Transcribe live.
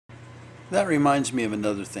That reminds me of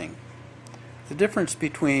another thing. The difference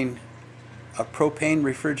between a propane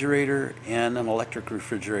refrigerator and an electric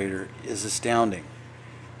refrigerator is astounding.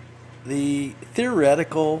 The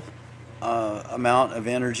theoretical amount of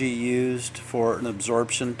energy used for an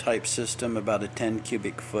absorption type system, about a 10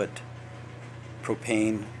 cubic foot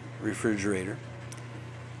propane refrigerator,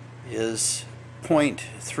 is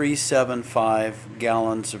 0.375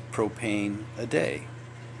 gallons of propane a day.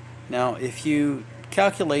 Now, if you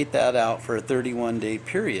calculate that out for a 31-day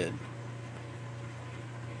period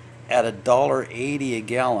at $1.80 a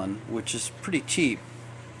gallon, which is pretty cheap,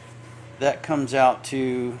 that comes out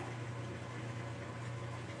to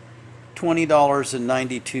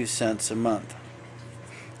 $20.92 a month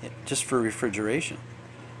just for refrigeration.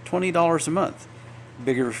 $20 a month.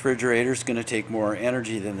 Bigger refrigerator is going to take more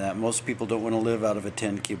energy than that. Most people don't want to live out of a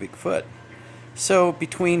 10 cubic foot. So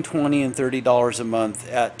between $20 and $30 a month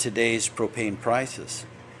at today's propane prices.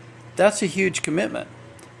 That's a huge commitment.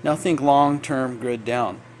 Now think long-term, grid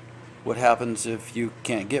down. What happens if you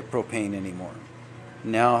can't get propane anymore?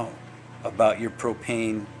 Now about your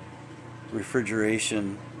propane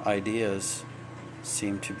refrigeration ideas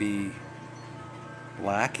seem to be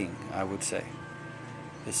lacking, I would say.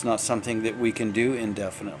 It's not something that we can do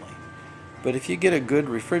indefinitely. But if you get a good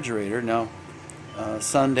refrigerator, now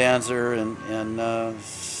Sundancer and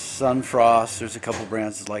Sunfrost, there's a couple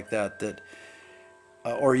brands like that,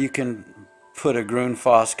 or you can put a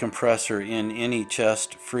Grundfos compressor in any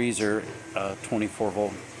chest freezer.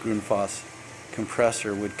 24-volt Grundfos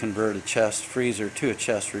compressor would convert a chest freezer to a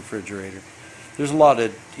chest refrigerator. There's a lot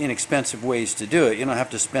of inexpensive ways to do it. You don't have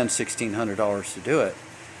to spend $1,600 to do it.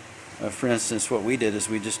 For instance, what we did is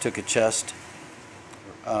we just took a chest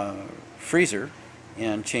freezer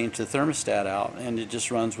and changed the thermostat out, and it just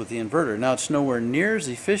runs with the inverter. Now it's nowhere near as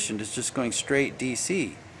efficient as just going straight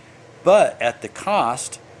DC, but at the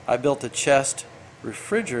cost, I built a chest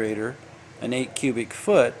refrigerator, an 8 cubic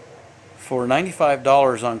foot, for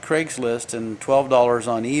 $95 on Craigslist and $12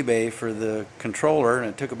 on eBay for the controller, and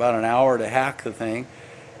it took about an hour to hack the thing,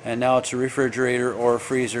 and now it's a refrigerator or a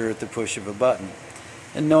freezer at the push of a button.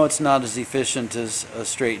 And no, it's not as efficient as a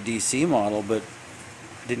straight DC model, but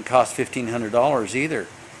it didn't cost $1,500 either. In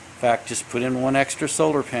fact, just put in one extra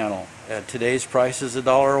solar panel. At today's price is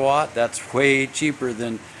 $1 a watt. That's way cheaper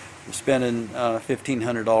than spending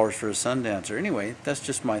 $1,500 for a Sundancer. Anyway, that's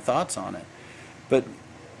just my thoughts on it. But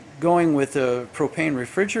going with a propane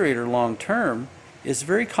refrigerator long term is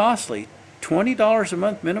very costly. $20 a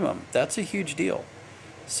month minimum. That's a huge deal.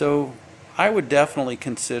 So I would definitely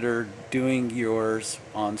consider doing yours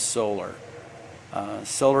on solar.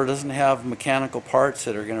 Solar doesn't have mechanical parts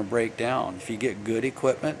that are going to break down. If you get good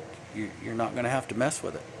equipment, you're not going to have to mess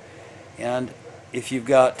with it. And if you've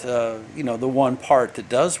got you know, the one part that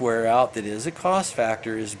does wear out that is a cost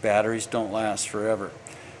factor is batteries don't last forever.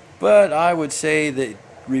 But I would say that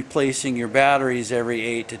replacing your batteries every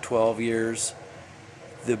 8 to 12 years,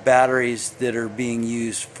 the batteries that are being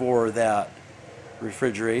used for that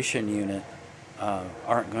refrigeration unit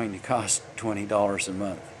aren't going to cost $20 a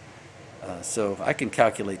month. So I can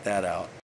calculate that out.